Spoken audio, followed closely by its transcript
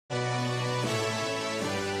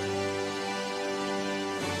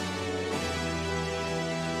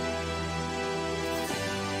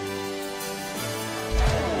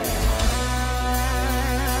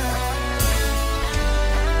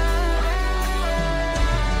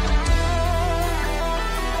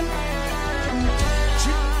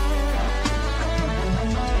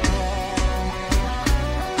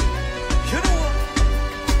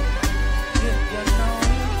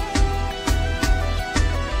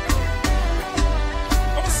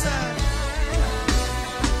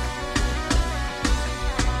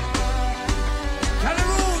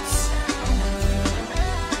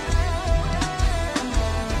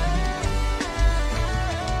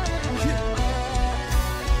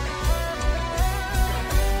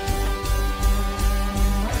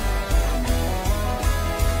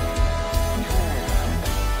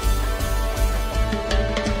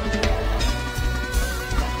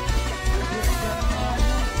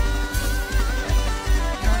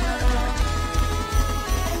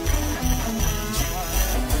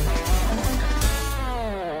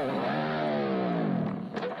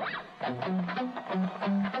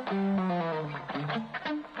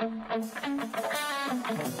It's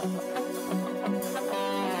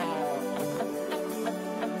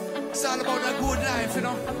all about a good life, you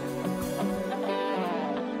know.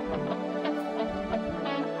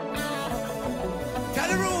 Got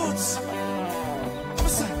the roots. Come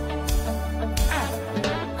on,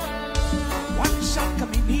 one shot can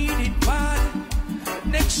be needed bad.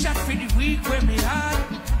 Next shot for the week when me hard.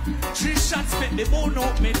 3 shots make me bone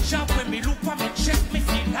out me job. When me look for me check me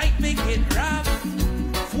feel like me get robbed.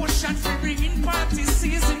 4 shots for bringing party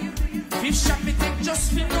season. 5th shot me take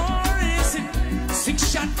just for no reason.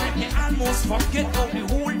 6 shots make me almost forget how the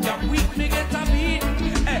whole damn week me get a beat.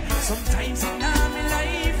 Sometimes in my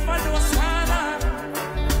life I don't wanna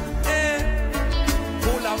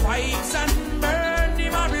full of vibes and burn the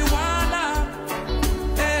marijuana.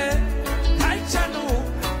 Like you know,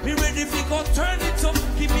 me ready fi go turn it up.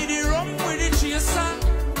 Give me the rum with the chaser.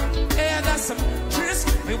 I got some tricks.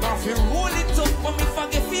 Me want fi roll it up, but me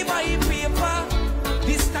forget fi buy paper.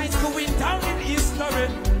 This night's going down in history.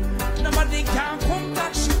 Nobody can come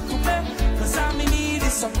that shit to me. Cause all me need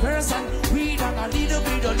is some person, weed and a little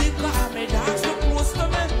bit of liquor. And me dance the close to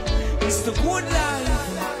me. It's the good life.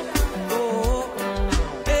 Oh,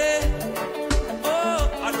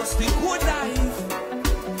 I just the good life.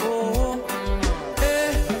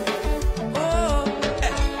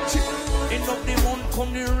 End of the month,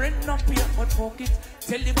 come the rent up here, but fuck it.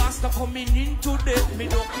 Tell the boss to coming in today, me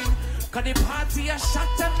ducking. Cause the party a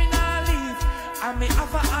shot and me nah leave. And me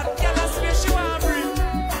have a hot girl as where she want bring.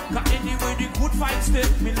 Cause anyway the good vibes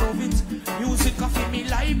take me love it. Music off in me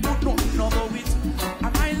life but nothing about it.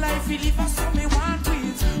 And my life will live as so me want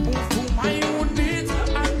it. Move to my own beat.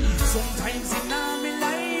 And sometimes in my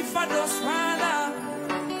life I just wanna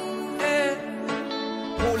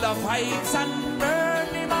full of vibes and burn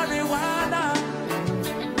the marijuana.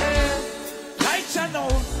 Like you know,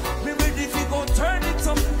 me ready to go turn it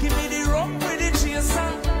up. Give me the rum with the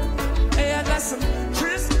chaser. I got some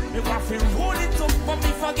tricks. Me want to roll it up, but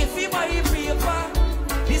me forget fi buy paper.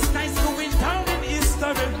 This night's going down in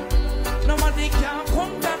history. Nobody can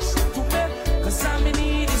come back to me. Cause all me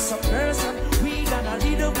need is some person, weed and a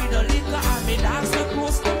little bit of liquor. And me dance so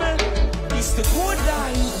close to me. It's the good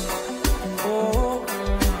life. Oh,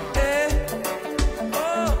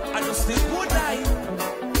 I just the good life.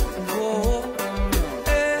 Oh,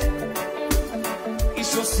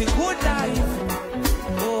 it's just the good life.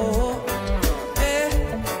 Oh,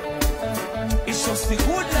 it's just the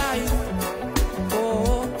good life.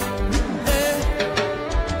 Oh,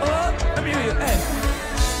 let me hear you.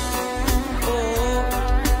 Oh,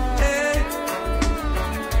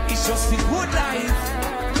 it's just the good life.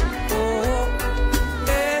 Oh,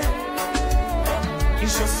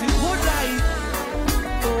 it's just the good life.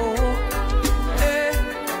 Oh,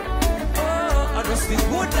 I just the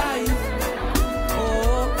good life.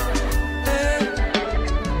 Oh,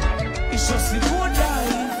 it's just the good life.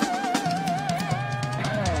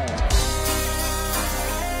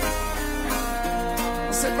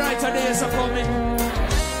 I said brighter days are coming.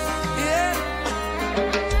 Yeah.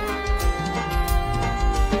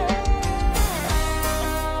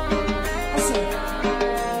 I said,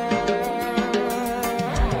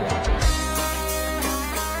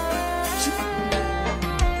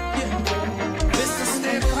 Mr.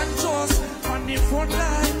 Snake controls on the front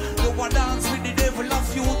line. You want dance with the devil a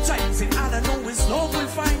few times. And all I know is love will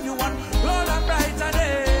find you one. Roll and brighter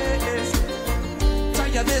days. Try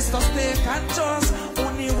your best to stay conscious.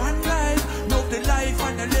 Only one life. Love the life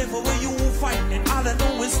and the level where you find it. All I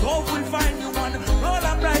know is love will find you one. Roll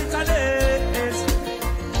and brighter days.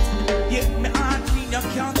 Yeah, me heart clean, you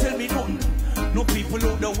can't tell me nothing. No people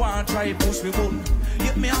who don't want to try push me button.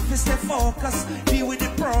 Yeah, me have to stay focused, be with the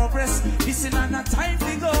progress. This is not a time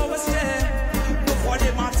to go astray. Before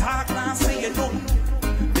them attack, now say you nothing.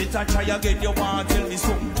 Better try again, you want to tell me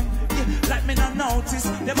something. Yeah, like me not notice,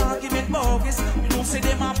 them argument bogus. You know say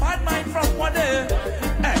them a bad mind from what they.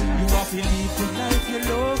 Hey, you have to live the life you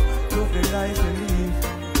love the life you live.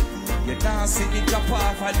 You can't see me drop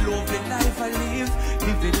off, I love the life I live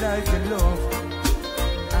the life you love.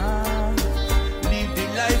 Live the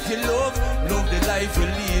life you love the life you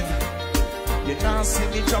live. You can't see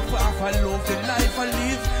me drop off, I love the life I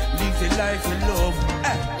live the life you love.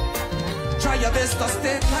 Try your best to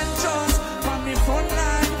stay conscious from the front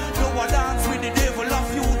line. No one dance with the devil a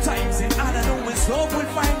few times. And all I know is love will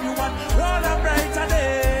find you one. Roll and brighter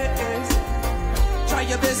days. Try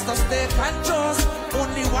your best to stay conscious.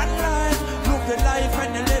 Only one life. Look the life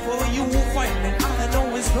and the level you will find. And all I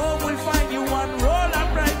know is love will find you one. Roll and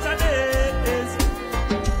brighter days.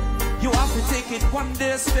 You have to take it one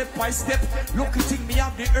day, step by step. Lucky thing me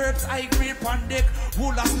have the herbs, I grip on deck.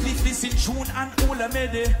 All a split this in June and all a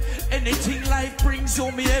mede. Anything life brings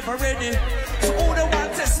you, me ever ready. So all the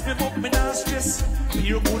one test me, but me not stress.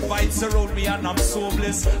 Pure good vibes around me and I'm so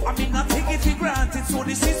blessed. I mean, I take it for granted, so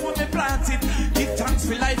this is what me planted. Give thanks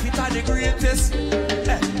for life, it are the greatest.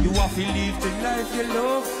 You have to live the life you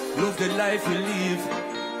love the life you live.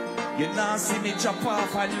 You now see me chop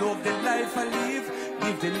off, I love the life I live.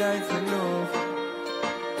 Live the life you love.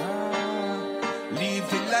 Live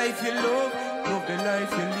the life you love the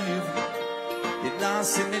life you live. You now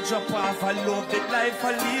see me chop off, I love the life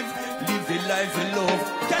I live. Live the life you love.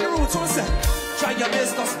 Can you root on say? Try your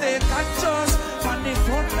best to stay conscious. On the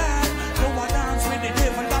front line, no one dance with the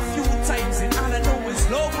devil a few times. And all I know is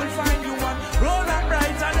love will find you one. Roll and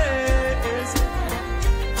brighter days.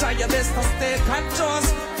 Try your best to stay conscious.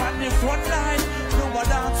 On the front line, no one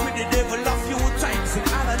dance with the devil a few times. And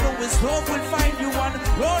all I know is love will find you one.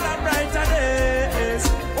 Roll and brighter days.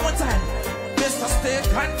 One more time. Best to stay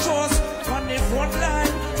conscious. On the front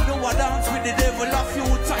line, no one dance with the devil a few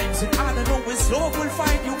times. And all I know is love will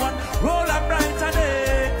find you one. Roll and brighter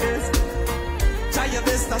days. Try your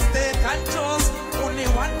best to stay conscious. Only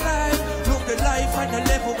one life. Look the life and the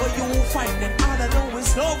level where you will find. And all I know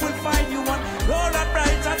is love will find you one. Roll and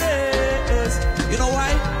brighter days. You know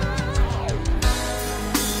why?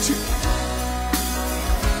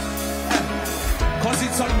 Cause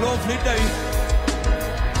it's a lovely day.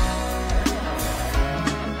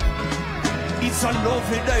 It's a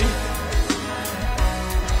lovely day.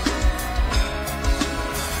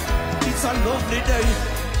 It's a lovely day.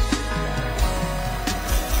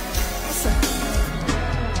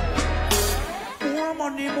 More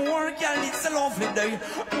money, more girl, it's a lovely day.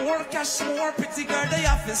 More cash, more pretty girl, they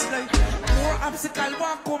have to slay. More obstacle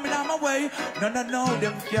walk coming on my way. No,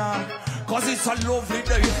 them can't. Cause it's a lovely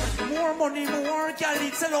day. More money, more girl,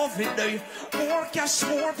 it's a lovely day. More cash,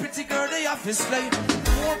 more pretty girl, they have to slay.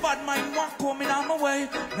 More bad mind walk coming on my way.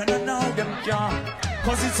 No, them can't.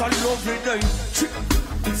 Cause it's a lovely day.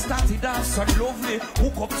 It started off so lovely.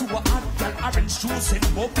 Hook up to a hot girl, orange juice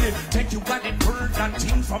and bubbly. Think you got it burned and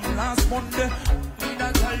thing from last Monday.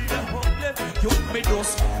 You me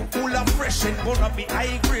dust, full of fresh and gonna be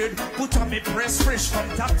high grade. Put on me press fresh from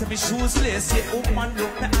top to me shoes lace. Yeah, oh man,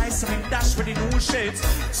 look me eyes and me dash with the new shades.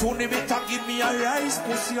 So they better give me a rise,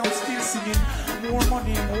 pussy, I'm still singing. More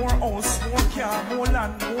money, more house, more car, more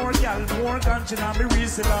land, more gal, more ganja and me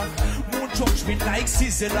reseller. More judgment like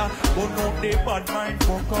Sizzler. But no, they bad mind,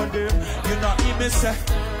 fuck on them. You know, hear me say,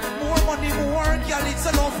 more money, more gal, it's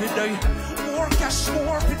a lovely day. More cash,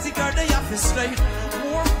 more pretty girl, they have to slay.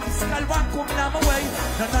 More physical one coming on my way.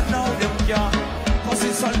 No, them can't. Cause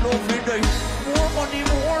it's a lovely day. More money,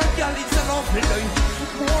 more girl, it's a lovely day.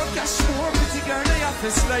 More cash, more pretty girl, they have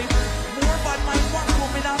to slay. More bad mind one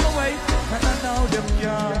coming on my way. No, them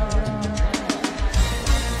can't.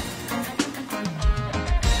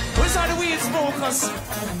 Where's all the weed smokers?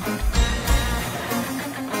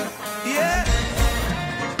 Yeah.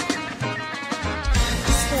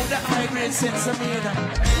 Smoke the high grade Sensimilia.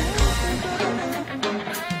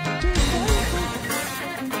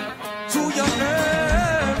 Your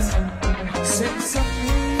nerves,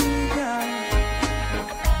 Sensimilia,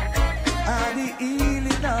 are the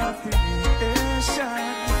healing of the nation.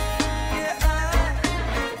 Yeah,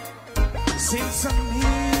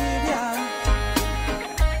 Sensimilia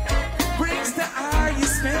brings the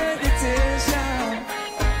highest meditation.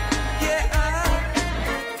 Yeah,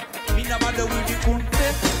 me no matter with the country,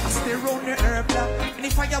 I stay round the herb block. And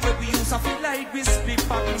if I have we use, I feel like we split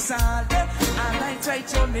back inside. And I try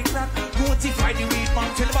to make that notify the weed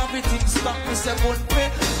man, tell them everything stop, me say one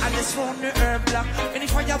way. And it's round the herb block. And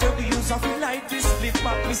if I have we use, I feel like we split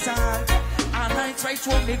back inside. And I try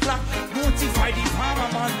to make that notify the farmer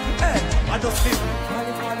man. Hey, I just feel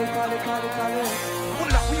Collie.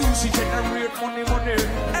 Well, we use it generate money.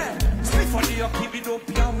 Hey, split for the keep it up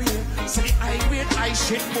your way. So the high grade, I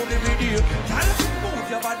shake money with you. Y'all move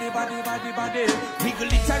your body.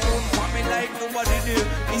 Wiggle it around for me like nobody do.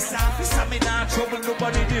 This office, I mean, not trouble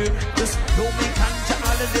nobody do. Just know me conjure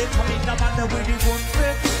all the day, come in the manner with the gun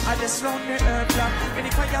play. I just run the herb block. And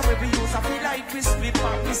if I have we use, I feel like we split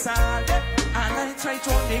back this all. And I try to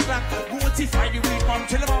on the clock. Notify the weed man,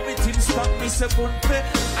 tell them everything stop, me say gun play.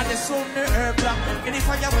 I just run the herb block. And if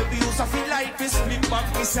I have we use, I feel like we split back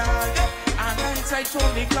this all. And I try to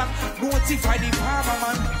on the clock. Notify the farmer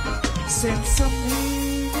man.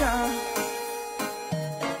 Sensimilia,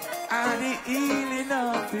 and the healing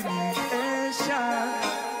of the nation.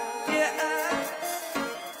 Yeah,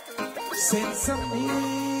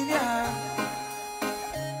 Sensimilia,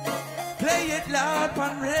 play it loud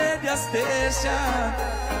on radio station.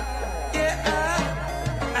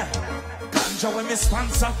 Ganja when me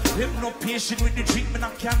sponsor, them no patient with the treatment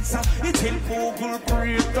of cancer. It help Google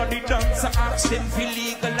create on the dancer. Ask them to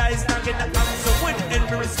legalize, now get the answer. When them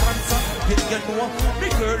the responser, you know, the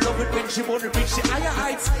girl love it when she wanna reach the higher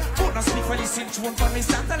heights. Bonus me for listen to one from me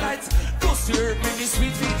satellites. Just hear me the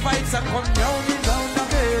sweet vibes and come down and down the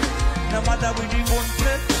bed. No matter with the one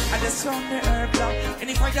play, I just found the herb block. And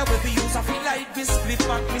if I have with the use, I feel like this split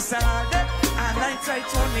back, me salad. And I try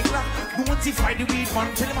to on the clock. Notify the weed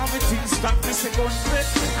man, tell him everything stop, me say gun play.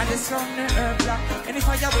 I just found the herb block. And if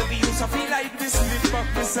I have with the use, I feel like this split back,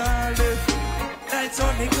 me salad. Lights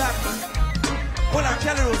on the clock. Hold on,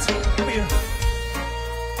 calories, come here.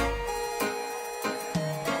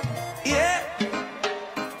 Yeah.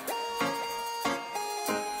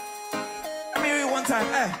 Come here one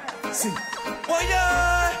time, eh. See. Oh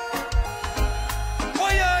yeah. Oh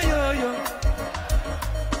yeah, yeah, yeah.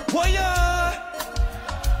 Oh yeah.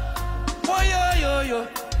 Oh yeah, yeah, yeah.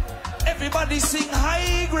 Everybody sing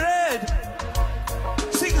high grade.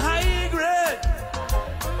 Sing high grade.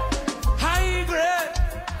 High grade.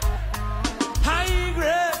 High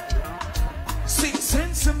grade. Sing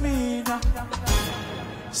Sensimilia.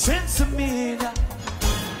 Sensimilia.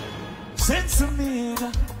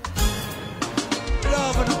 Sensimilia.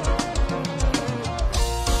 Love.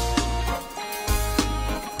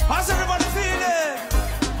 How's everybody feeling?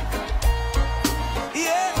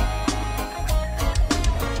 Yeah.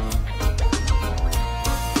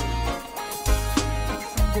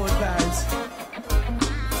 Good guys.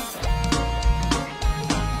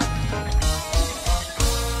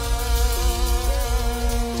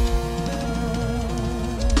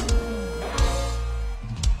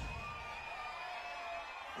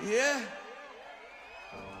 Yeah.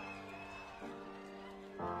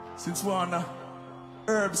 Since we're on a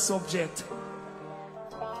herb subject,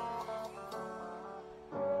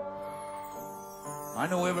 I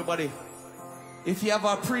know everybody, if you have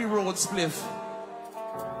a pre-rolled spliff,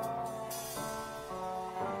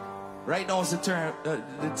 right now is the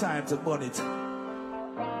time to burn it.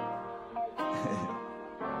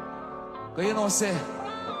 Cause you know, say,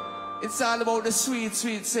 it's all about the sweet,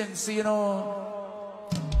 sweet sense, you know.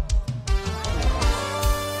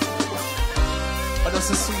 But that's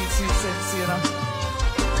a sweet, sweet sense, you know.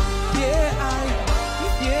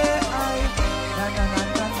 Yeah, na na na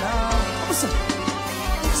na na.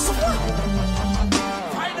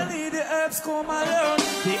 Finally the herbs come along.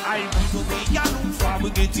 The ivy will be young for we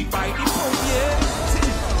get it by the pound, yeah.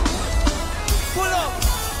 Pull up,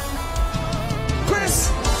 Chris,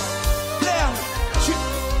 there.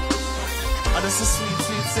 Oh, that's a sweet,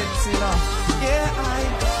 sweet sense, you know. Yeah,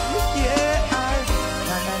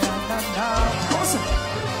 na na na na na. Awesome.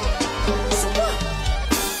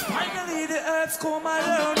 Finally the herbs come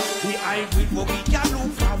along. The hybrid will be yellow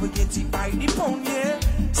for we get it by the pound, yeah.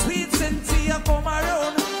 Sweet Sensia come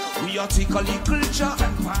around. We are take a little jar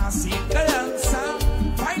and pass it the answer.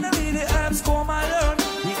 Finally the herbs come along.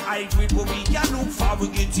 The hybrid will be yellow for we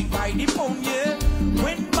get it by the pound, yeah.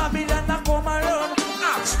 When Babylon come around,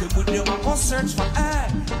 ask them would they go search for air.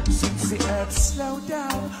 Since the herbs slow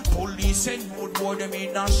down, police and mood board them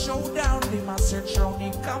in a showdown. They must search round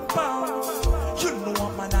the compound. You know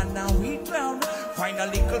a man and now we clown. Find a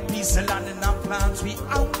little piece of land and our plants we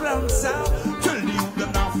outground sound. Tell you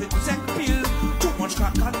them now fit take pill. Too much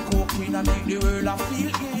crack and cocaine and make the world a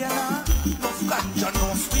feel yeah. Enough ganja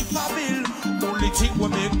no sweep a bill. Only thing we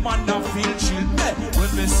make man a feel chill.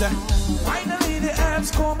 When me say finally the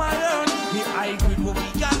herbs come around. The high grade will be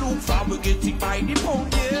yellow for we get it by the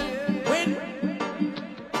pound, yeah. When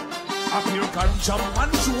up here ganja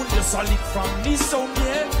man tune the solid from the sound,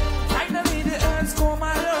 yeah. Finally the herbs come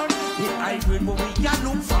around. The high grade will be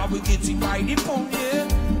yellow for we get it by the pound, yeah.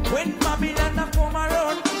 When Babylon come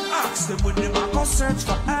around, ask them when they go search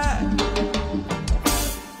for air.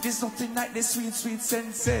 There's nothing like the sweet, sweet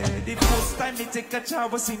sense. The first time me take a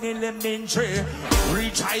job was in elementary.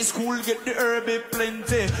 Reach high school, get the herb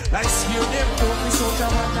plenty. Like scare them out, me soldier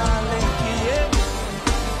man a lanky, yeah.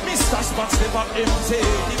 Mr. Spots never empty.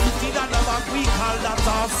 The $50 bag we call that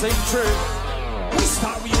half century. We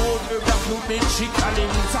start we old herb that you make chicken.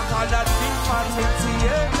 We talk all that big fancy,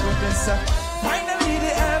 yeah. Finally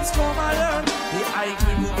the herbs come around. The high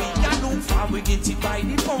grade will be yellow for we get it by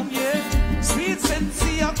the pound, yeah. Sweet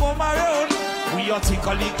Sensia come around. We are take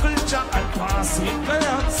a little jack and pass it the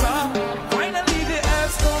answer. Finally the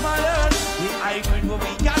herbs come around. The high grade will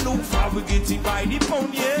be yellow for we get it by the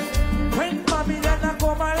pound, yeah. When Babylon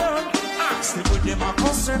come around, ask them with them a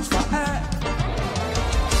go search for air.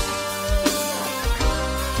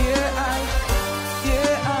 Yeah,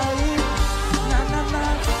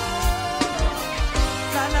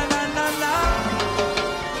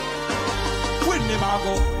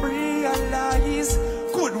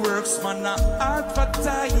 herbs man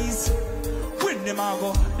advertise. When them a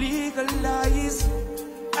go legalize,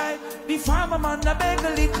 the farmer man a beg a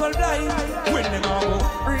little lie. When them a go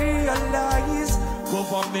realize,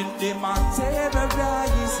 government them a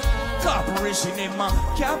terrorize, corporation them a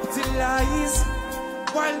capitalize.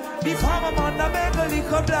 While the farmer man a beg a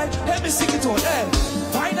little lie. Let me sing it out,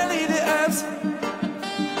 finally the herbs.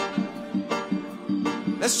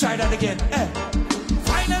 Let's try that again,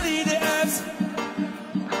 finally the herbs.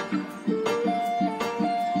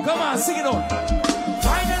 Come on, sing it on.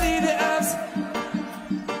 Finally the herbs.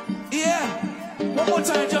 Yeah. One more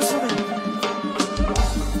time just for me.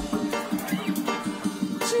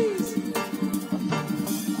 Jeez.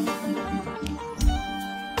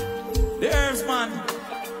 The herbs, man.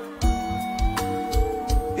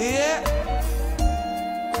 Yeah.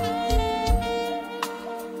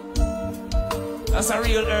 That's a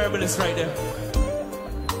real herbalist right there.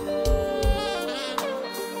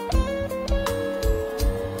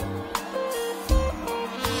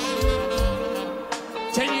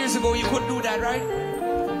 Ago, you couldn't do that, right?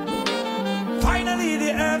 Finally,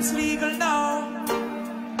 the herbs legal now.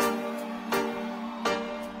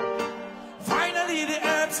 Finally, the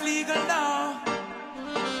herbs legal now.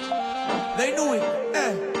 They knew it.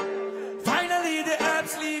 Finally, the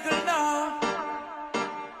herbs legal now.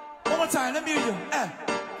 One more time, let me hear you.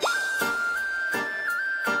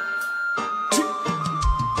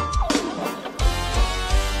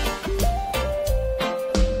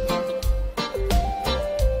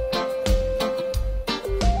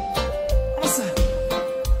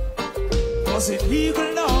 Was it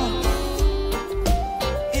legal now?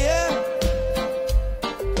 Yeah.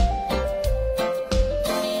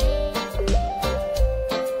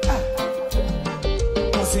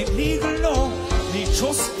 Was it legal now? They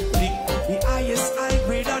trust the ISI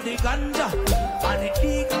grade of the ganja. And it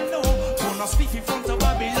legal now. Gonna speak in front of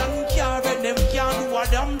Babylon, can't read them, can't do a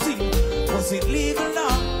damn thing. Was it legal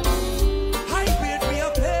now? High grade be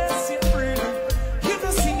a place in freedom. You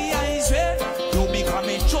don't see the eyes red. You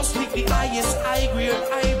becoming just like the ISI grade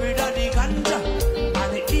hybrid of the ganja.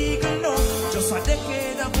 And it legal now. Just a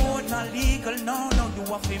decade ago, not legal now. Now you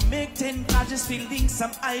have to make 10 charges to link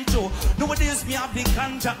some hydro. Nowadays me have the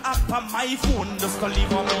ganja app on my phone. Just go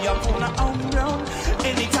leave on me up on a round.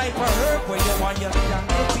 Any type of herb where you want, you can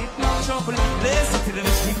get it, no trouble. Listen to the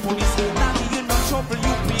street police, now you no trouble.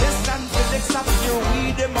 UPS and FedEx up your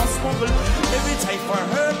weed, them a smuggle. Every type of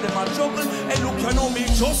herb, them a juggle. And look, you know me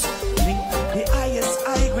just link the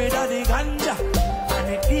ISI grade of the ganja. And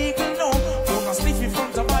it legal now. Gonna sniff in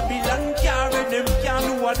front of Babylon, carry them, can't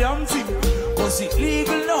do a damn thing. Cause it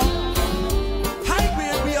legal now. High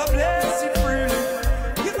grade be a blessing freely.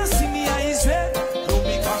 You don't see me eyes red. Don't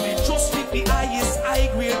become it just like the ISI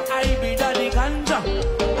grade hybrid of the ganja.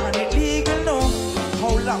 And it legal now.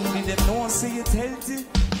 How long did them know say it healthy?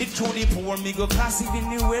 It through the poor me go classic in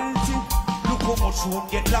the wealthy. Look how much would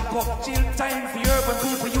get locked up till time for urban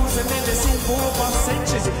people using medicine for over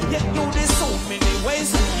centuries. Yet you there's so many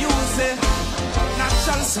ways to use it.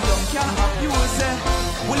 Natural so you can't abuse it.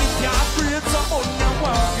 Well if you create someone you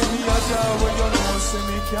want, give me a job where you know say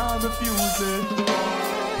me can't refuse it.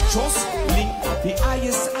 Just link the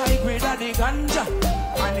ISI grade of the ganja.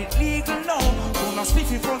 And it legal now. Gonna speak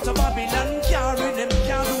in front of Babylon, carry them,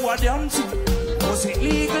 can't do a damn thing. Was it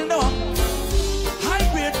legal now? High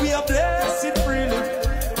grade we are blessed freely.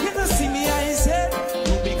 You don't see me eyes head.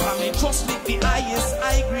 You becoming just like the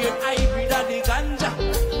ISI grade hybrid of the ganja.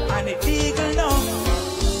 And it legal now.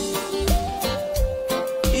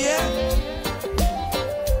 Yeah.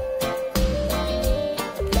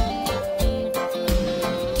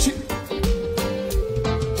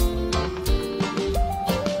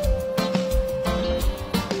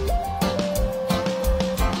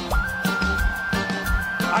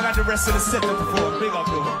 I got the rest of the set up before. Big up,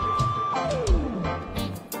 though.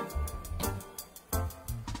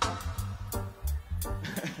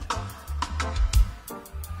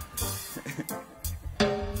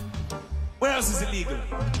 Where else is illegal?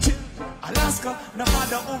 Alaska,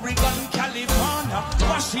 Nevada, Oregon, California,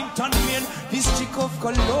 Washington, Maine, District of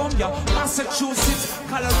Columbia, Massachusetts,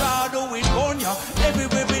 Colorado, California.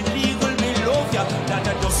 Everywhere with legal, we love ya. That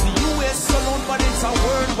just the US alone, but it's a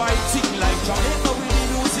worldwide thing. Like Jamaica with the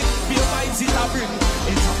music, beer vibes it a bring.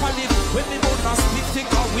 It's a pallet when they both not split,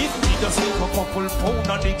 take a with me. Just take a couple pound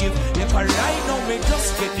and they give. You can right now, we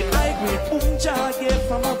just get the high grade boom jar get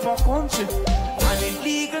from upper country. And it's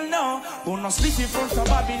legal now. Gonna split in front of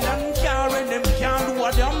Babylon, carry them, can't do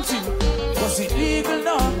a damn thing. Cause it's legal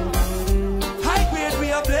now. High grade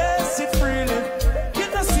we are blessed freely.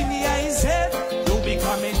 You don't see me eyes head. You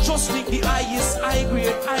becoming just like the ISI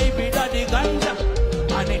grade hybrid of the ganja.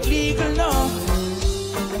 And it it legal now.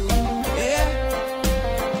 Yeah.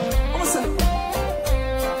 I'ma say.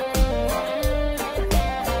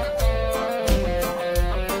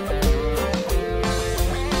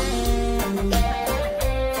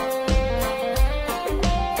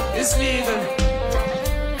 It's legal.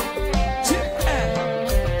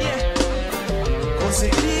 Yeah. Cause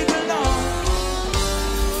it's legal now.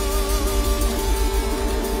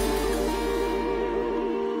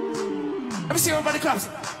 Let me see everybody claps.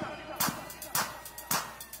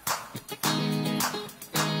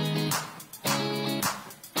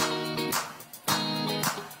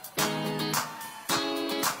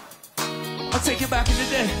 I'll take you back in the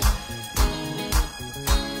day.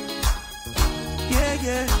 Yeah,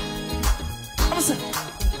 yeah. I'ma say,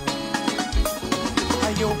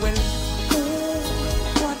 are you well? Ooh,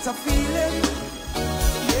 what a feeling.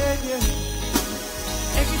 Yeah, yeah.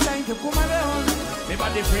 Every time you come around, my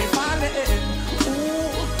body free falling.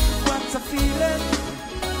 Ooh, what a feeling.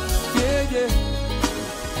 Yeah, yeah.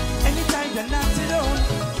 Anytime you're not alone,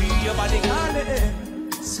 feel your body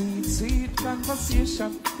calling. Sweet, sweet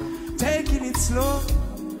conversation, taking it slow.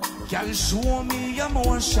 Girl, show me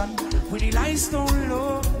emotion with the lights down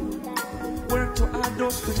low. Work to add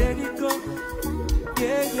up to let it go.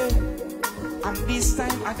 Yeah, yeah. And this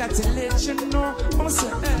time I got to let you know. I'ma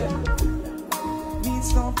say,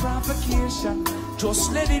 needs no provocation.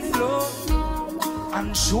 Just let it flow.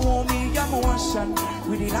 And show me emotion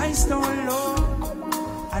with the lights down low.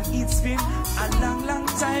 And it's been a long, long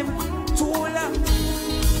time. Too long.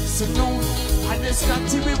 So now I just got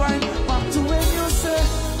to rewind back to when you say,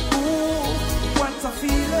 ooh, what a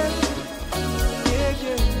feeling. Yeah,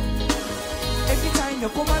 yeah. Every time you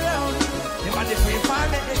come around, your body free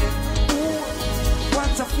falling. Ooh,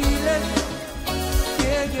 what a feeling.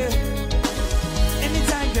 Yeah, yeah.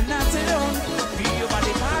 Anytime you're not alone, feel your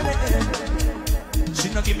body calling. She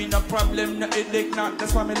no give me no problem, no headache, not.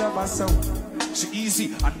 That's why me love her so. She easy,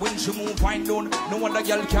 and when she move wind down, no other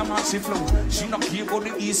girl can match she flow. She not care about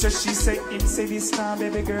the east, so she say, him say this time,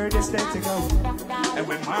 baby girl, just let it go. And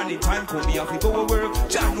when morning time come, me have to go to work.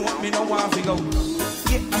 Jah know me no want to go.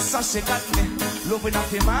 Yeah, I saw she got me, loving up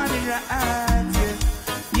the man in her heart. Yeah,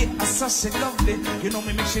 yeah, I saw she lovely, you know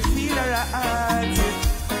me make she feel her heart.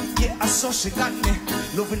 Yeah, yeah, I saw she got me,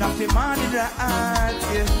 loving up the man in her heart.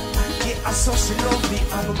 Yeah, yeah, I saw she love me,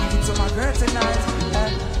 I will give it to my girl tonight.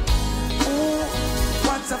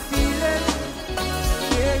 What's a feeling?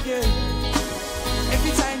 Yeah, yeah.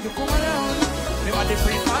 Every time you come around, me body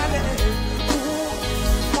free falling.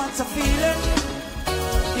 Ooh, what's a feeling?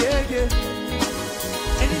 Yeah, yeah.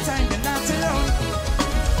 Anytime you're not alone,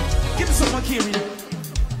 give me some more Kiri.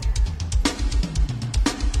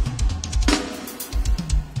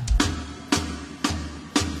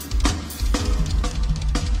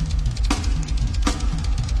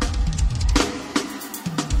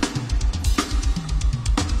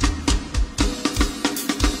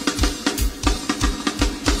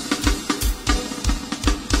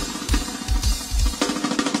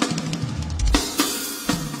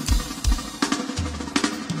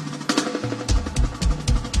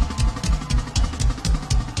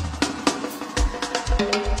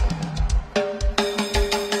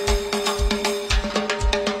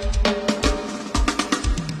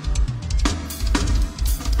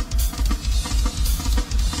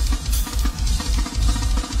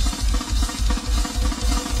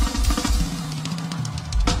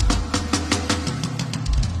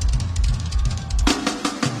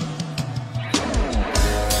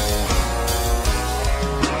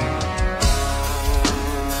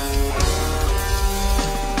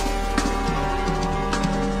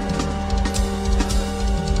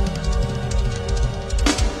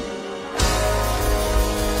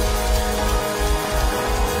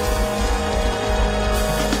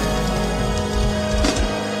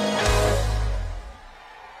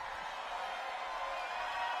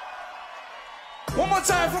 One more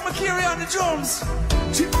time for Makiri on the drums.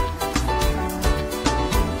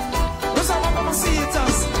 What's up, Mamacita?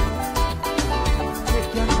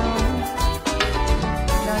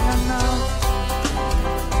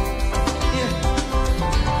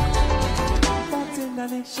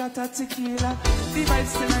 Shot of tequila, the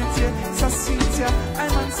vibes tonight, yeah, so sweet, yeah.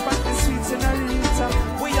 I'm on spot the sweets in a Rita.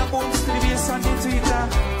 We are bones to the bass on the Twitter.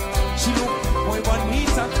 She look, boy, one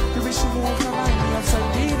meter. The way she move her mind of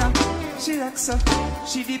Sardina. She likes her,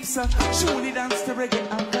 she dips her. She only dance to reggae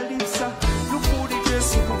and calypso. Look how the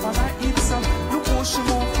dress look up on her hips. Look how she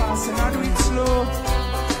move fast and I do it slow.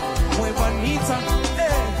 Boy, one meter,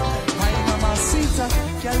 hey. My Mamacita,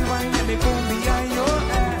 girl, why let me go behind your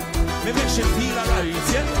head? Me make you feel alright,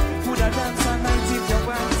 yeah. Could I dance all night if you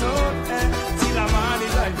want to, eh? Till I'm on the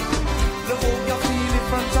life.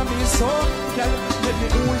 so, girl, let me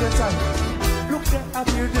hold your time. Look there, I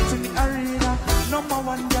hear this in the arena. Number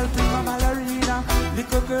one girl, prima ballerina.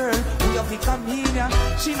 Little girl, we have the chameleon.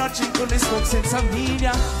 She not drink on this smoke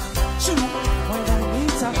Sensimilia. She look more than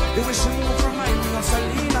Mamacita. The way she move from my of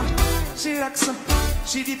Selena. She rocks up,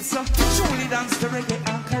 she dips up. She only dance to reggae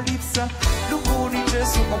and calypso. Look how the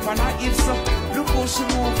dress look up on her hips up. Look how she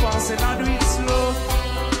move fast and I do it slow.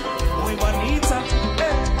 Muy bonita,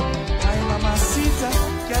 I'm Mamacita.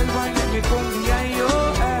 Girl, why let me come behind you,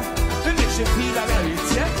 it makes you feel a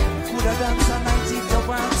reality, coulda dance all night if you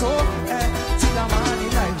want to, till the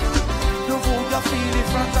morning light. Don't hold your feel in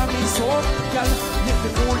front of me, so girl, let me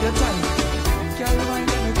hold your time. Girl, why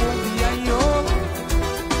let me come behind you?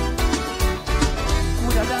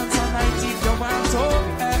 Coulda dance all night if you want to,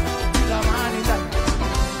 till the morning light.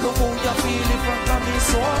 Don't hold your feel in front of me,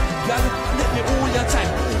 so girl, let me hold your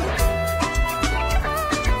time.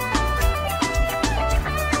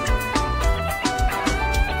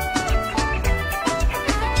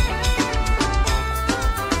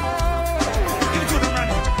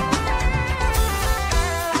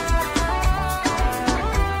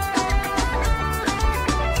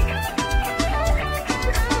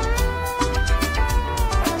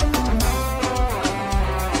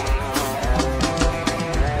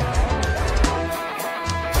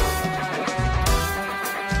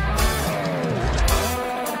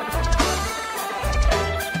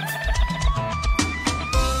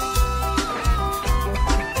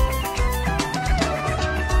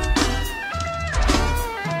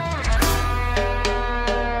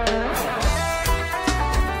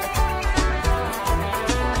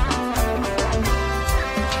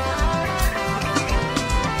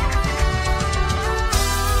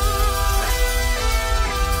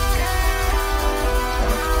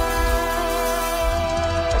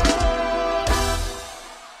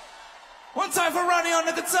 Time for Ronnie on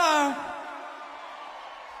the guitar.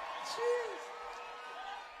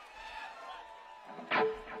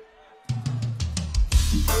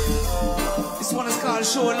 This one is called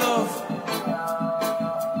Show Love.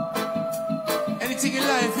 Anything in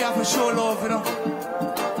life you have to show love, you know.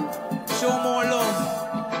 Show more love.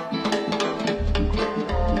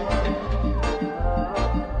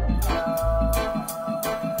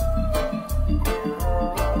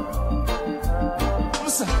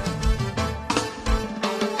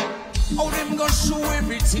 Show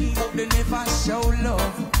everything, but they never show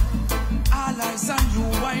love. All eyes on you,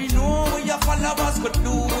 I know what your followers could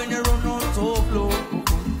do when you run out of love.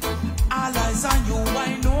 All eyes on you,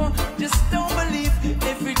 I know. Just don't believe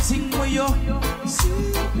everything where you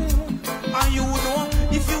see. And you know,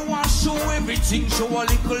 if you want to show everything, show a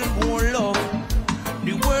little more love.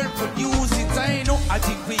 The world could use it, I know. I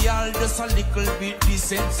think we all just a little bit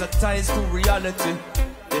desensitized to reality.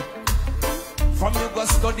 From you go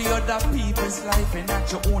study other people's life and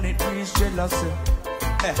at your own it brings jealousy.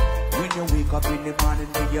 When you wake up in the morning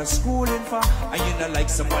where you're schooling for, and you know like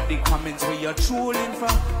somebody comments where you're trolling for.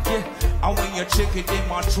 Yeah, and when you check it, they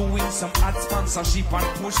are throwing some ad sponsorship and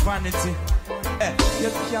push vanity. You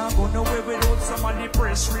can't go nowhere without somebody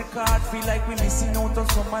press record. Feel like we're missing out on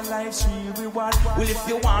some of life's real reward. Well, if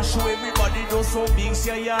you want to show everybody those so big,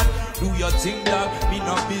 say yard, do your thing, dog, me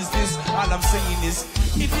no business. All I'm saying is,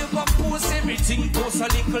 if you go post everything, post a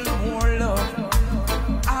little more love.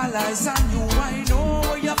 All eyes on you, I know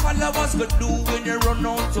what your followers could do when you run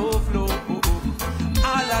out of love.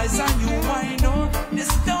 All eyes on you, I know.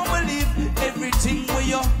 Just don't believe everything where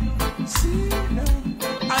you see now.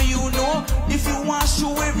 And you know, if you want to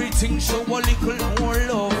show everything, show a little more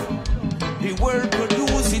love. The world could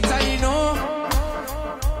use it, I know.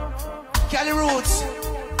 Cali Roots.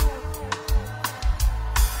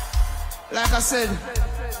 Like I said,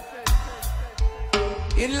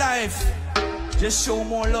 in life, just show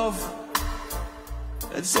more love.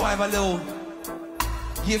 And so I have a little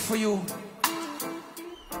gift for you.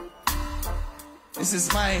 This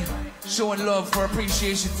is my showing love for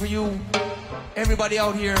appreciation for you. Everybody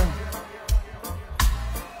out here,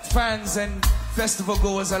 fans and festival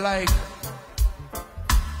goers alike.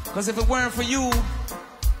 Because if it weren't for you,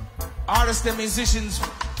 artists and musicians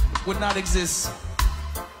would not exist.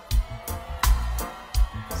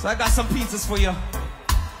 So I got some pizzas for you.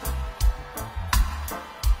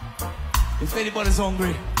 If anybody's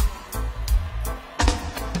hungry.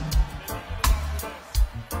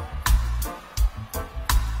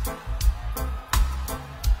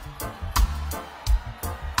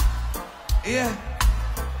 Yeah.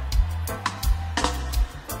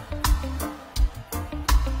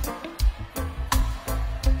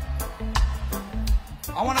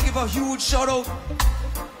 I want to give a huge shout out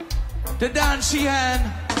to Dan Sheehan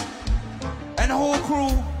and the whole crew.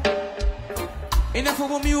 Enough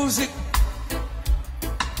of our music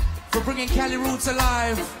for bringing Cali roots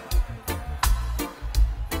alive.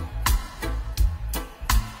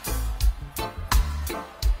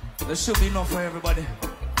 There should be enough for everybody.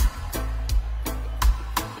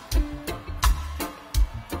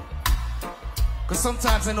 Cause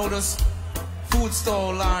sometimes I know those food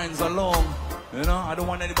stall lines are long, you know. I don't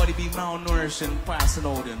want anybody to be malnourished and passing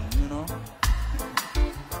out, and you know.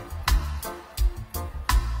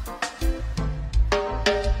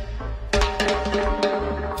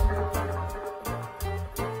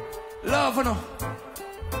 Love, you know.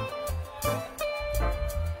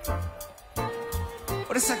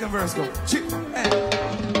 Where the second verse go?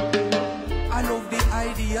 I love the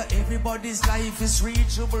idea everybody's life is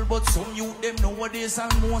reachable, but some youth them nowadays are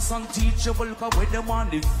most unteachable. Cause when them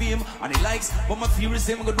want the fame and the likes, but my fear is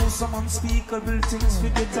them gonna do some unspeakable things for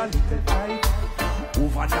get a little hype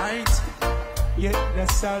overnight. Yeah,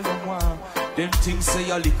 that's all them want. Them things say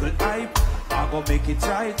a little hype, I go make it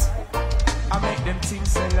right. I make them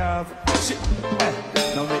things say love. Shit,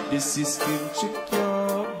 now make the system trick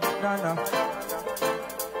you, nah.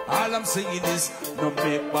 All I'm saying is, no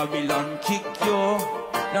make Babylon kick you,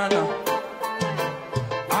 nah.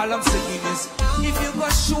 All I'm saying is, if you go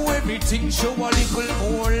show everything, show a little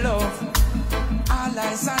more love. All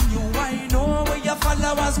eyes on you, I know what your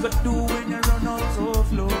followers could do when you run out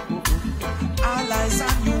of love. All eyes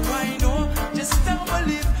on you, I know, just don't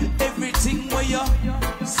believe everything where you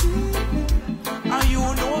see. And you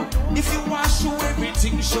know, if you want to show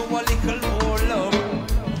everything, show a little more love.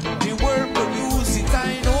 The world produce it,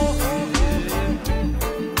 I know.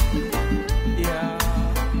 Yeah.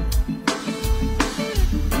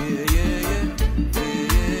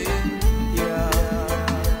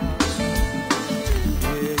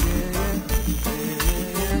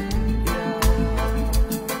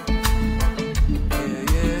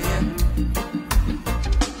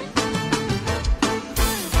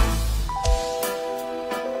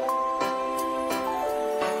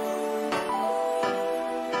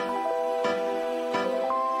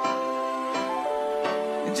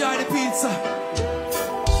 Enjoy the pizza.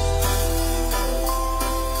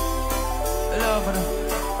 Love it.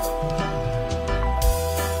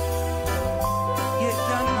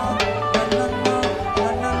 Yeah,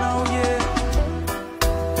 no, yeah.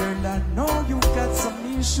 Girl, I know you got some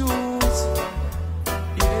issues.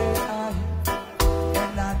 Yeah,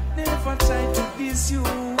 and I never tried to diss you.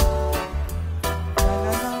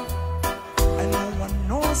 And no one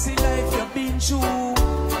knows the life you've been through.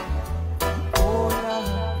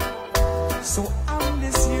 So I'm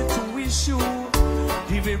just here to wish you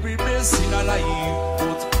the very best in our life.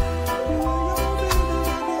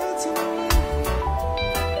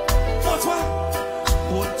 But what?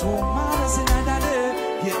 But tomorrow's another day.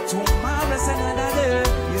 Yeah, tomorrow's another day.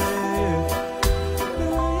 Yeah.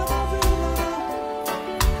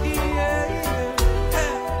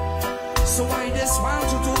 So I just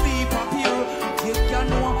want you to be popular. You can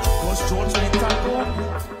know, cause George let her go.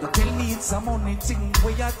 You tell me it's a money thing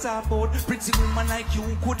where you talk about. Pretty woman like you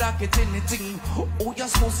coulda get anything. Oh, you're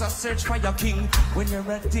supposed to search for your king. When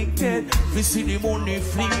you're addicted, you see the money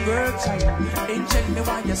fling her child. And tell me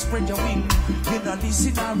why you spread your wing. You're not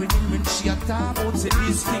listening or reading when she a talk about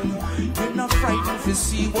this thing. You're not frightened if you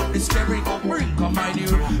see what this carry go bring. Come my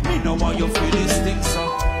dear, me know why you feel this thing,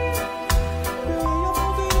 so.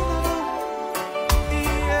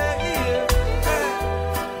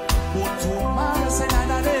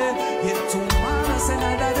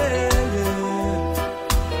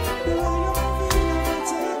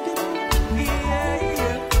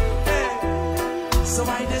 So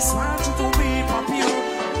I just want you to be popular.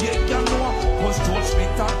 Yeah, you know, cause George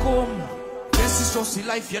Peter come. This is just the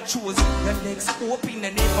life you choose. Your legs open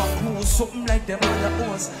and never close. Something like them other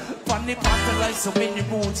ones. Funny pattern like so many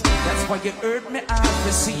moods. That's why you heard me out.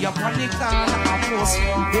 You see your panic on a post.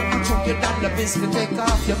 Then you took your dollar bills to take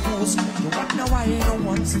off your clothes. You wonder why no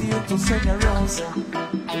one's there to send your rose.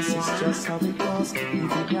 This is just how it goes. Living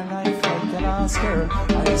your life like the last girl.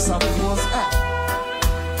 And it's of course,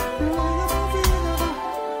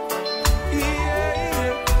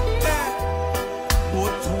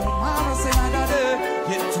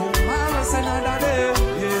 another day,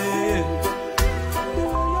 yeah.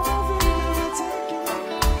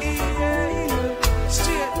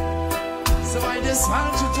 Straight. So I just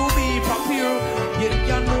want you to be popular. Yeah,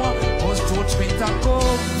 you know, cause George Peter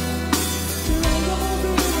come.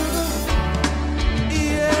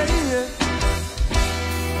 Yeah.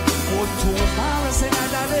 But tomorrow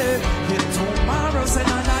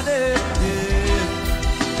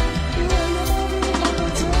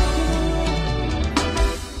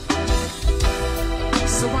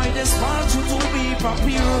So I just want you to be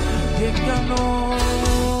prepared. Get you know.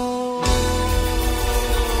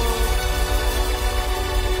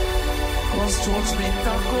 Cause judgment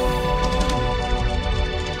can go.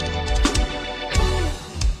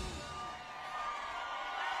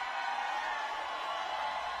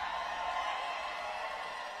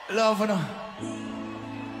 Love, you know.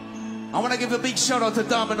 I want to give a big shout out to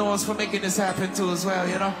Domino's for making this happen too as well,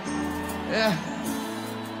 you know. Yeah.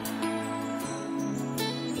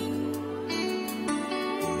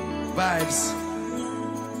 Vibes.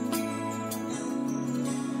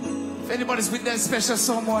 If anybody's with that special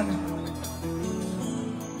someone,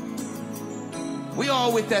 we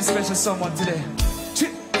all with that special someone today.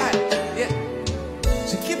 Yeah.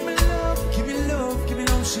 She give me love, give me love, give me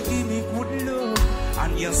love, she give me good love.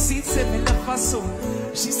 And your seat said me love her so.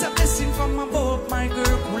 She's a blessing from above, my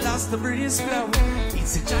girl who lost the breeze flow.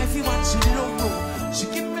 It's a joy for what she love. She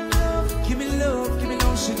give me love, give me love, give me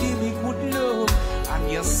love, she give me good love. And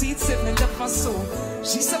your seat said me love her so.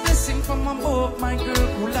 She's a blessing from above, my girl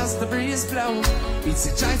who lost the breeze flow. It's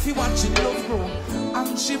a joy for what she love, bro.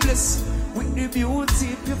 And she blessed with the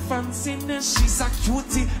beauty, pure fanciness. She's a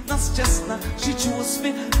cutie, not just not. She chose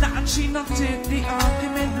me, nah, and she not take the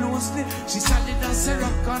argument loosely. She solid as a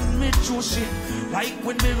rock and me true shit. Like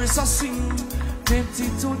when mirrors are sing,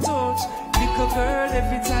 tempted to touch. Little girl,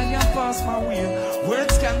 every time you pass my way,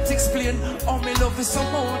 words can't explain how me love you so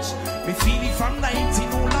much. Me feel it from 19,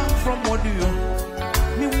 no long from what you.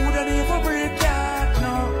 Me woulda never break that,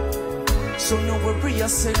 no. So no worry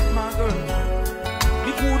yourself, my girl.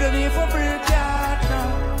 Me coulda never break that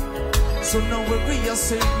now. So no worry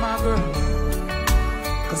yourself, my girl.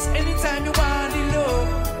 Cause anytime you want the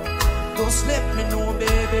love, just let me know,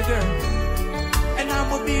 baby girl. And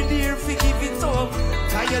I'ma be there if you give it up.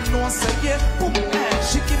 Cause you know I say yeah, boom,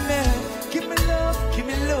 she give me love, give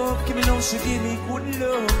me love, give me love, she give me good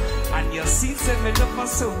love. And your seat said me love her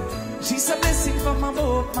so. She's a blessing from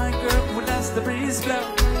above, my girl who does the breeze blow.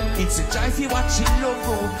 It's a joy for what she love,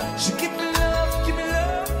 oh. She give me love, give me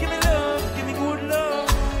love, give me love, give me good love.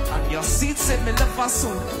 And your seat said me love her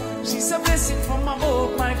so. She's a blessing from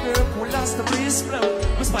above, my girl who lost the breeze blow.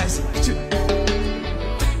 What's spicy?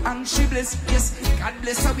 And she bless, yes, God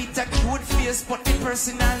bless her with a cute face, but the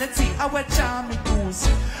personality, our charm it goes.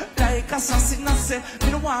 Like assassin, I say,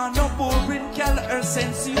 me don't want no boring girl, her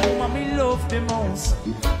sense of humor, me love the most.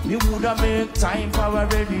 Me woulda make time for her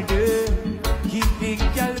every day. Keep the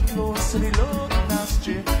girl close to the love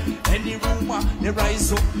industry. Any rumor, they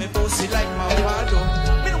rise up, me bossy like my father.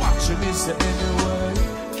 Me don't watch you miss it anyway.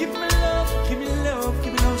 Give me love, give me love,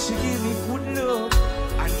 give me love, she give me good love.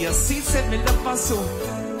 And your seat said me love her so.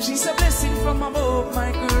 She's a blessing from above,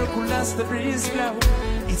 my girl who lost the breeze blow.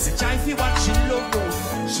 It's a joy for what she love.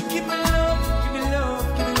 She give me love, give me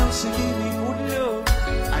love, give me love, she give me good love.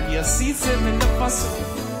 And your seat said me love her so.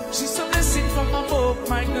 She's a blessing from above,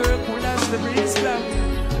 my girl who lost the breeze blow.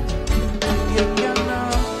 Yeah, yeah, na,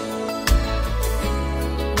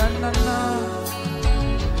 na, na.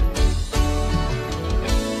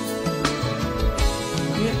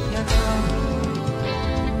 Yeah, yeah, na.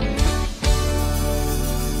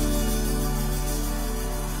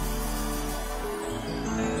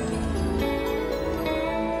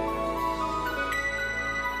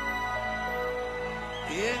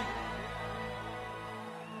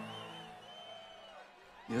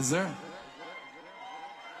 Yes, sir.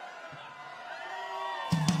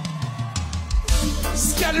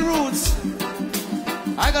 Scally Roots.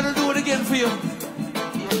 I gotta do it again for you.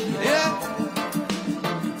 Yeah?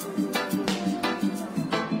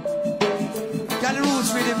 Scally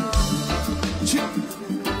Roots rhythm.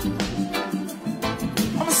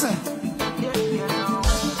 I'm gonna say.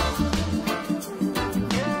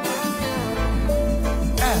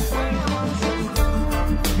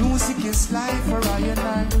 Music is life for I and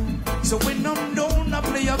I. So when I'm down, I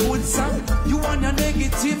play a good song. You want your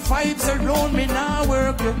negative vibes around me, now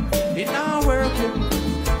working, it now working.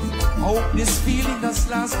 Hope this feeling does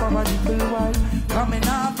last for a little while. Coming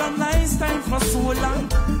up a nice time for so long.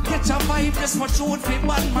 Get your vibe, just watch out for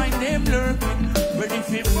one, my name lurking. Ready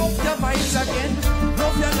for broke your vibes again.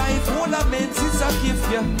 Love your life, all I meant is a gift,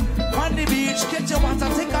 yeah. On the beach, get your water,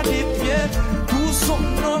 take a dip, yeah. Do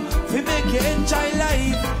something, no, we make you enjoy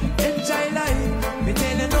life. Enjoy life, me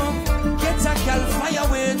tell you no. Get a girl, fly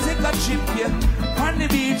away, take a trip, yeah. On the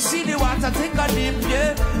beach, see the water, take a dip,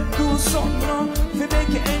 yeah. Do something, no, we make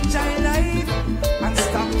you enjoy life. And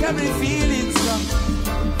stop carrying feelings, yeah.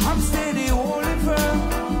 I'm steady holding firm.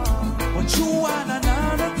 But you want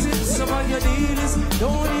another tip, so what your deal is,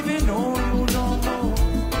 don't even know you no more.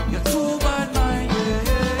 You're too bad, mind, yeah,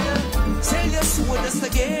 yeah, yeah. Sell your soul just to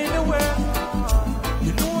gain the world.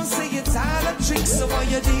 You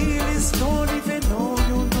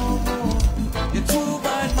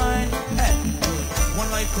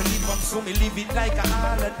so me live it like a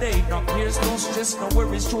holiday. No cares, no stress, no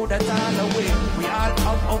worries, throw that all away. We all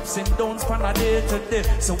have ups and downs from a day to day.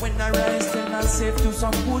 So when I rise, then I say do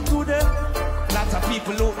some good to them. Lot of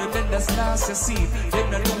people out there, then that's not to see.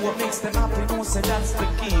 Them not know what makes them happy, no say that's the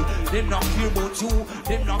key. Them not care about you,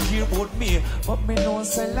 them not care about me. But me know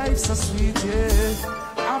say life's so sweet,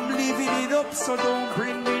 yeah. I'm living it up, so don't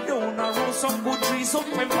bring me down. I roll some good trees up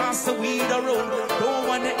and pass the weed around. Don't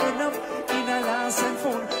wanna end up in a lost and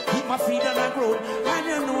found. Keep my feet on the ground, and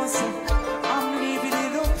you know say I'm living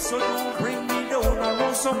it up, so don't bring me down. I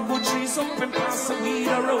roll some good trees up and pass the weed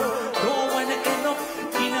around. Don't wanna end up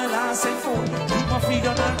in a lost and found. Keep my feet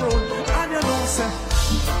on the ground, and you know say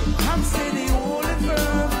I'm steady holding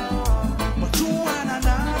firm. But you want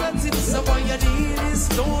another tip, so what you need is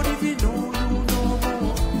don't even know you no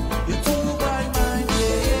more. You're too bright mind,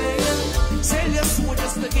 yeah. Sell your soul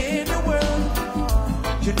just to gain the world.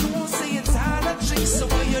 You know say it's all a trick, so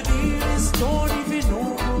what you need is don't even know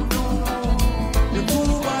you no more. You're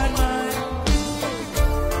too bright mind.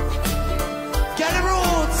 Get the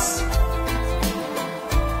roots.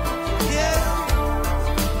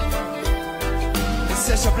 It's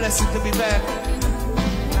such a blessing to be back.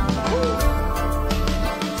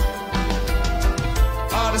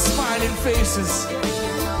 All the smiling faces,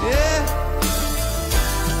 yeah.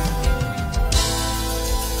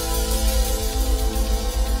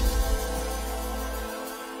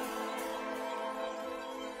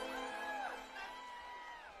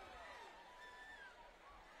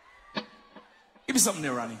 Give me something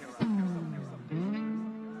there, Ronnie.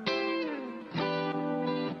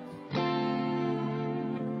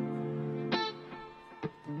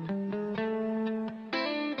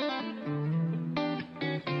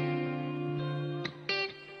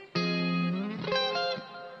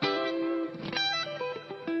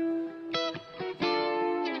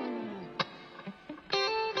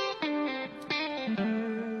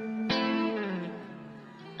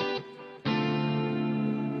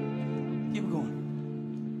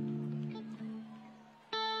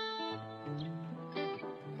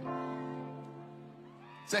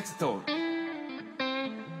 Sexy tone.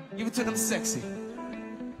 Give it to them sexy.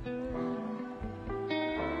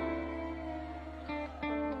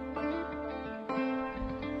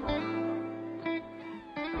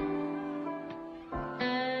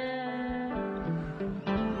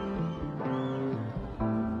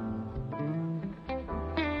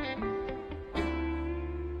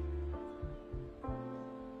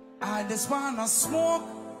 I just wanna smoke,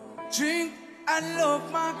 drink, and love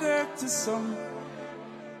my girl to some.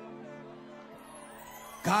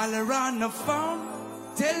 Call her on the phone,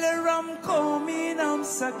 tell her I'm coming, I'm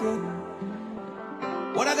sucking.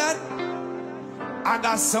 What I got? I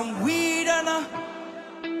got some weed and all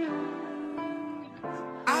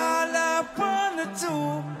I wanna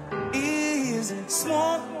do is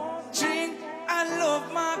smoke, drink, and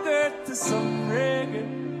love my girl to some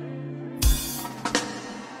reggae.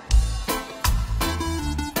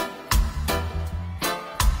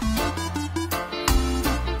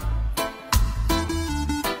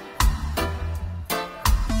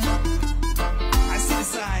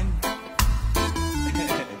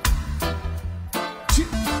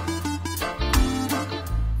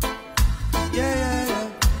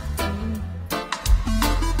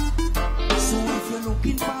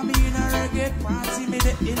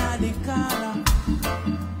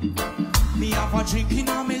 Drinking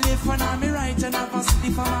on me left and on me right, and have a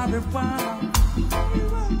sniff of marijuana.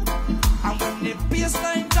 And when the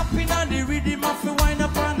bassline dropping on the rhythm of the wine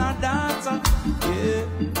up on a dancer, yeah.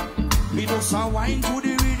 Me just a wine to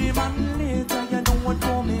the rhythm and later you know what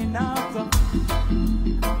coming after.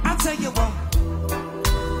 I tell you what,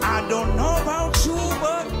 I don't know about you,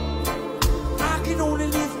 but I can only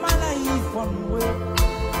live my life one way.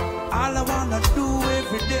 All I wanna do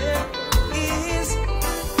every day is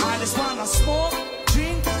I just wanna smoke,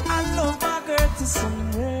 drink, and love my girl to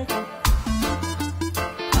some reggae.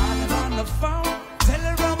 Call her on the phone, tell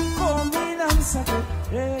her I'm coming, I'm sucking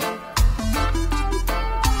reggae.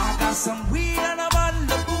 I got some weed and a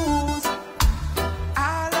bottle of booze.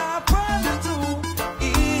 All I wanna do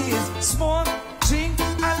is smoke, drink,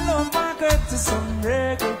 and love my girl to some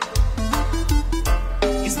reggae.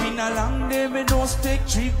 It's been a long day, me don't take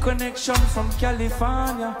tree connection from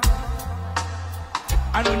California.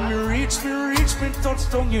 And when me reach me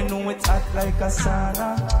touchdown, you know it's hot like a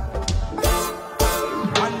sauna.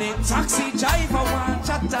 And the taxi driver want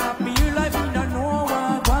chat up me, you like me don't know what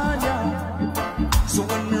I want, yeah. So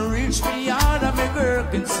when me reach me yard, my girl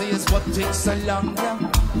can say it's what takes so long, yeah.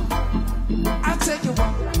 I tell you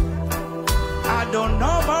what, I don't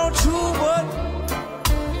know about you, but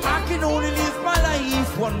I can only live my life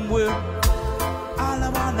life one way. All I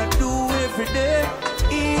wanna do every day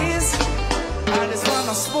is I just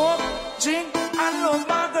wanna smoke, drink, and love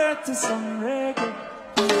my girl to some reggae.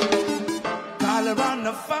 Call her on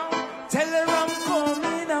the phone, tell her I'm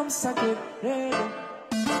coming, I'm so get ready.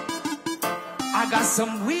 I got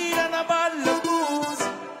some weed and a bottle of booze.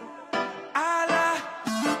 All I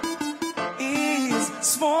is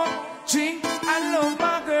smoke, drink, and love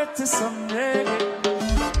my girl to some reggae.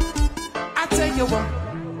 I tell you what,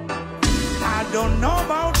 I don't know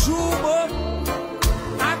about you, but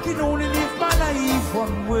I can only live my life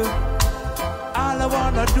one way. All I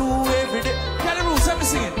wanna do every day. Get the rules, let me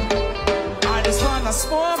sing it. I just wanna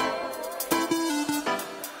smoke.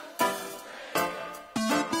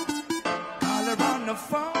 All around the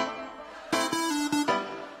phone.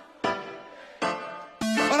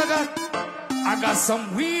 What I got? I got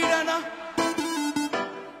some weed and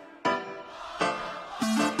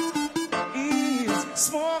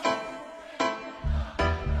smoke.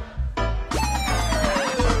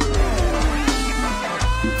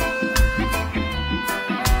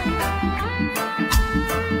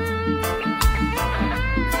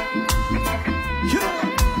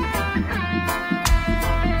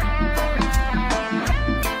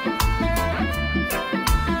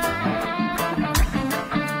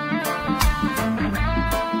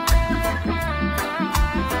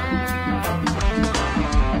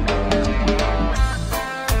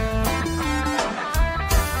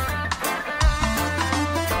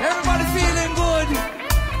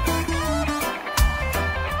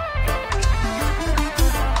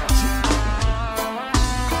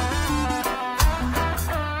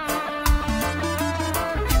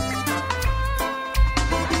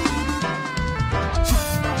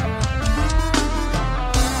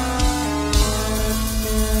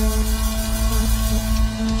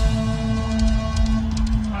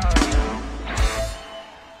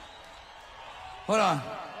 Hold on.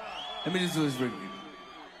 Let me just do this real quick.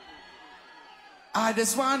 I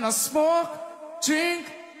just wanna smoke,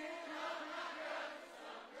 drink.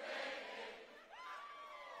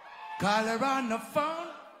 Call her on the phone,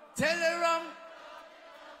 tell her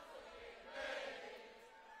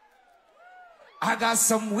I got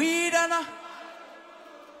some weed and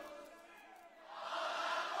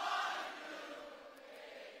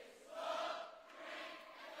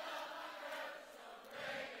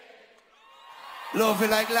love it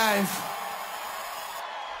like life.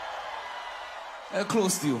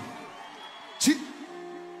 Close to you.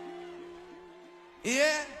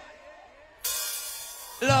 Yeah.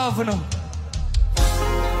 Love, you know.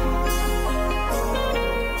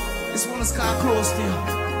 This one is called Close to You.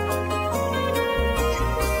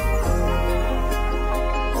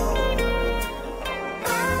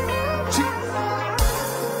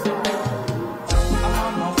 I'm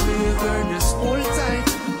on my way, girl, this whole time.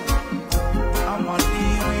 I'm on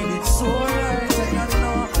deal with it so right. And I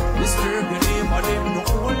know this girl, the name of them the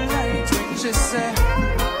whole night. When she say,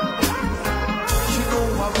 she know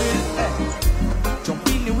I will, jump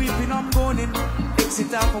in the whipping, I'm going in.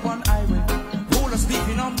 Exit out for one highway. Roll a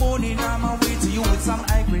sleeping, I'm morning. I'm on way to you with some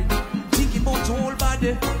high grade. Thinking about your whole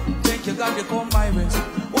body. Think you got to come my way.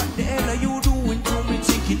 What the hell are you doing to me?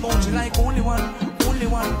 Thinking about you like only one, only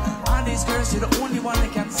one. And these girls, you're the only one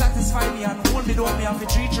that can satisfy me and hold me down. Me have to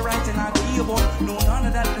treat you right and I be about. No, none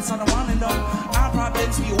of that, that's not the one and done. Our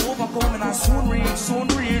problems we overcome and I soon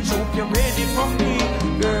reach. Hope you're ready for me,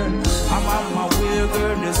 girl. I'm on my way,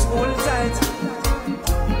 girl, this whole tight.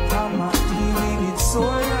 I'm not feeling it so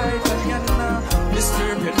right. I cannot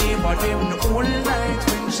disturb your neighbor them the whole night.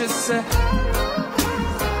 When she say,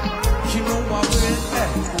 you know I will,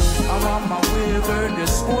 I'm on my way, girl,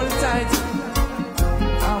 this whole tight.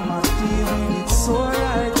 I'm not feeling it so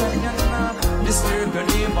right. I cannot disturb your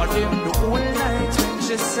neighbor them the whole night. When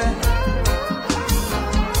she say,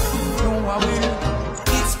 no I will.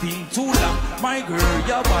 It's been too long, my girl,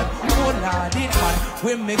 you're bad. Oh Lord, it man,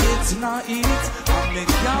 when me get to not eat, I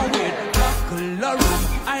make your wait. Buckle around,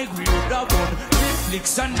 I agree with the bone. Netflix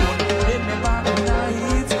and done, then me back in the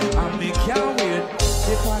heat. I make your wait.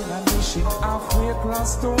 If I'm a mission halfway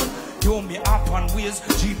across town, you me up on ways,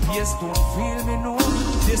 GPS don't feel me no.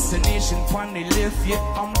 Destination pan the left, yet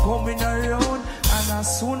I'm coming around. And I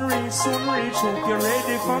soon reach, hope you're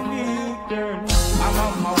ready for me, girl. I'm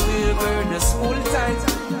on my way, girl, this whole tight.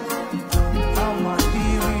 I'm on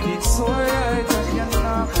deal with it so right. I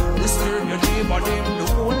cannot disturb your neighbor them the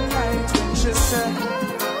whole night. When she said,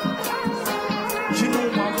 you know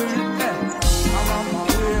my way, I'm on my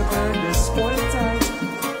way, girl, this whole tight.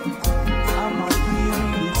 I'm on deal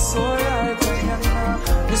with it so right. I cannot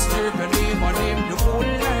disturb your neighbor them the whole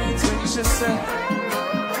night. When she said,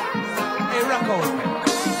 hey, rock out.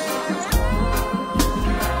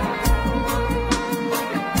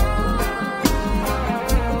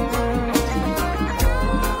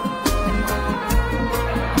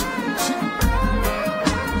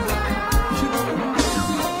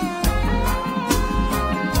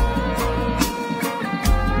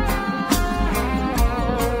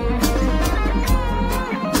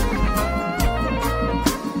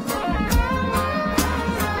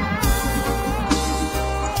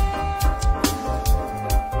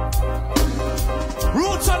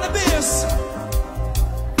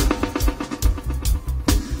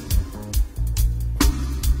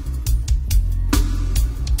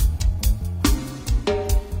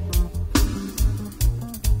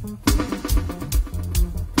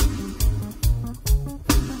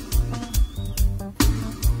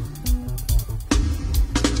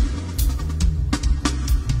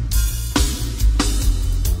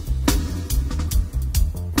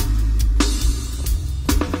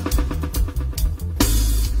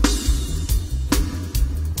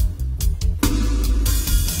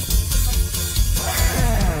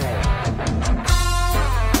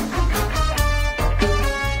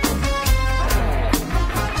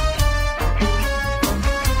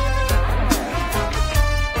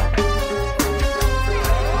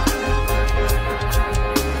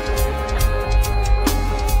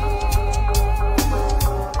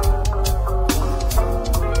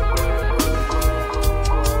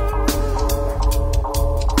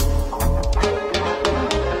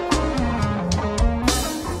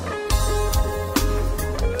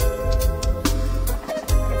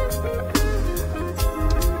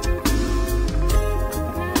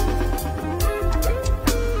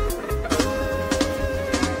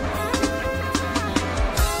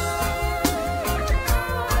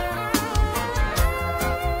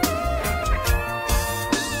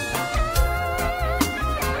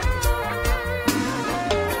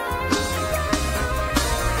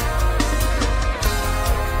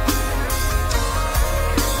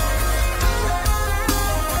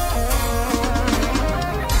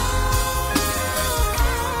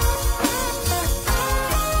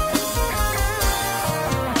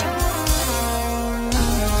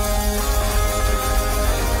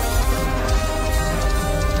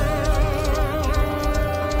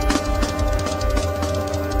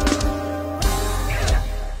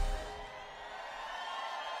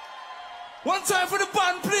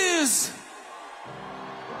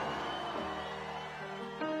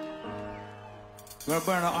 We're gonna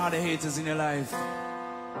burn out all the haters in your life.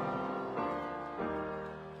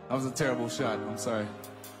 That was a terrible shot. I'm sorry.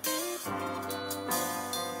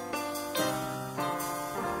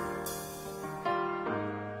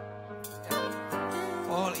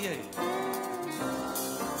 Oh, yeah.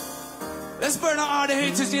 Let's burn out all the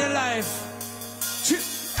haters in your life.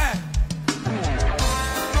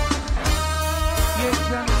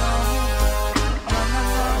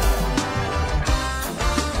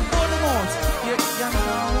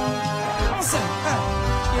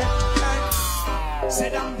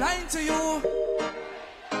 Said I'm blind to you.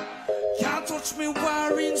 Can't touch me,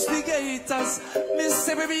 war instigators. Miss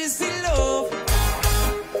everybody still love.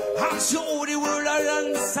 Ask you all the world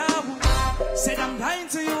around sound. Said I'm blind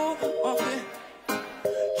to you. Okay.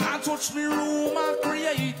 Can't touch me, rumor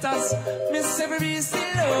creators. Miss everybody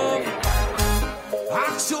still love.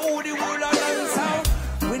 Ask you all the world around sound.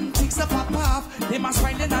 When things are pop off, they must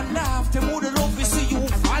smile and laugh. Them all the love we see you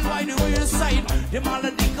fall by the real side. Them all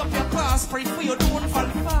the dig up your past, pray for you don't fall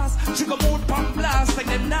fast. Trigger mode pump blast like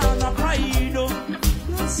them now no pride.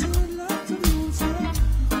 Bless you, love to you, sir.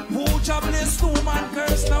 Who job bless no man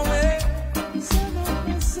curse no way. Send out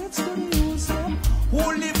message to the user.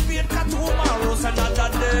 Holy faith got tomorrow's another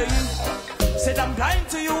day. Said I'm blind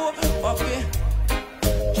to you, okay.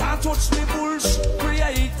 Can't touch me bullshit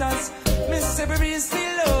creators. Miss everybody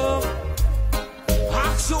still love.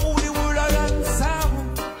 Ask you who the world around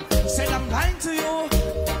sound. Said I'm blind to you.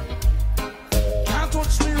 Can't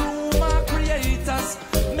touch me rumor creators.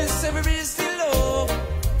 Miss everybody still love.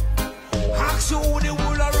 Ask you who the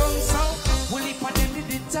world around sound. Well, if I didn't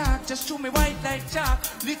did talk, just show me white like Jack.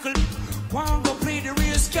 Little one go play the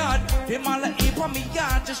race card. Them all a ape on me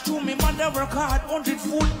yard. Just show me mother work hard. 100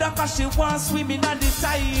 foot that cause she wants swimming on the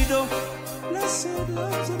tide. Blessed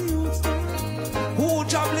love to the youth. Who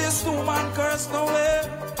jobless, no man curse no way.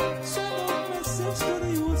 Send out message to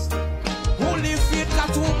the youth. Holy faith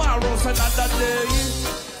got tomorrow's another day.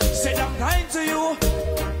 Said I'm kind to you.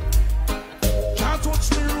 Can't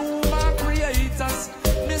touch me rumor creators.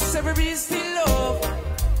 Miss everybody still love.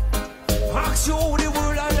 Ask you who the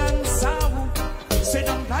world around sound. Said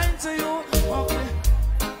I'm kind to you. Okay.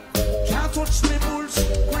 Can't touch me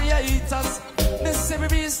bullshit creators. Miss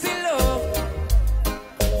everybody still love.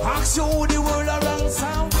 Ask you who the world around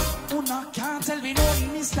sound. Who not can't tell me nothing,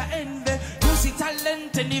 Mr. Envy. You see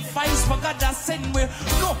talent and the vice for God that send me.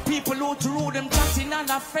 No people who through them chatting and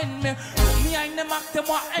offend me. Me and them act them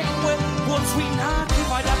what anyway. Once we not give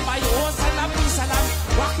a that by horse and a piece of land.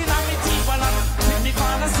 Walking on me teeth and take the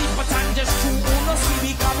corner seat but I'm just true. Who no see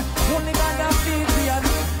me come. Only God that feed me and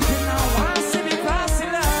you now want to see me crossing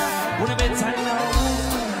line. Wanna bet I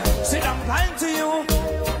know. Said I'm blind to you.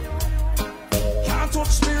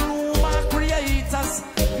 Touch me rumor creators.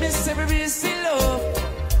 Miss everybody still love.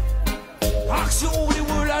 Ask you who the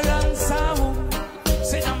world around sound.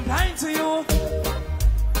 Say I'm blind to you.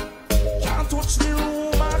 Can't touch me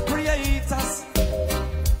rumor creators.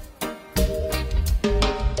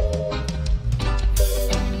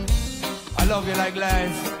 I love you like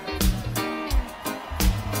life.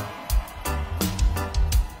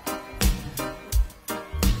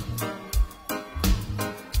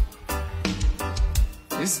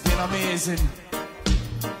 It's been amazing.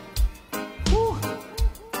 Whew.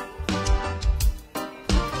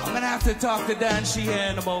 I'm gonna have to talk to Dan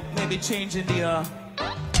Sheehan about maybe changing the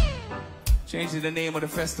name of the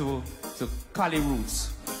festival to Collie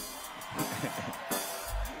Roots.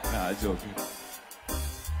 Nah, joking.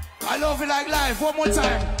 I love you like life. One more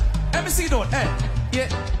time. Let me see it on. Hey, yeah,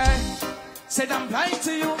 hey. Said I'm blind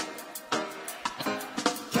to you.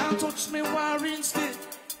 Can't touch me while still.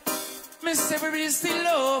 Miss everybody still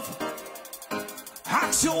love.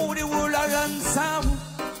 Ask you who the world around sound.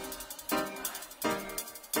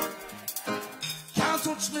 Can't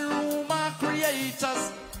touch me rumor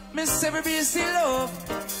creators. Miss everybody still love.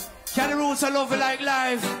 Can the roots I love you like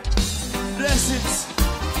life. Blessings.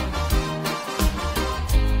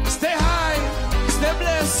 Stay high, stay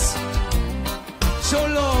blessed. Show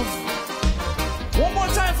love. One more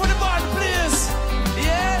time for the band, please.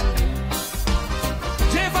 Yeah.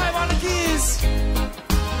 J5 on the keys,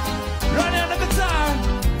 Ronnie on the guitar,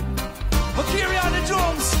 Makiri on the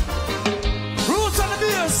drums, Roots on the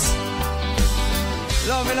bass.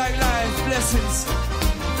 Love you like life, blessings.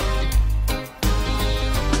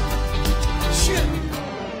 Shit.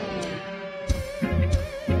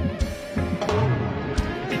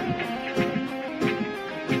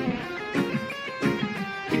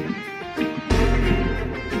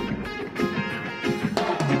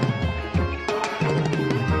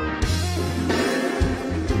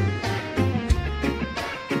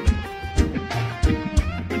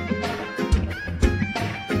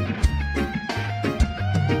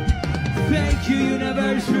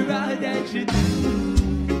 universe for all that you do.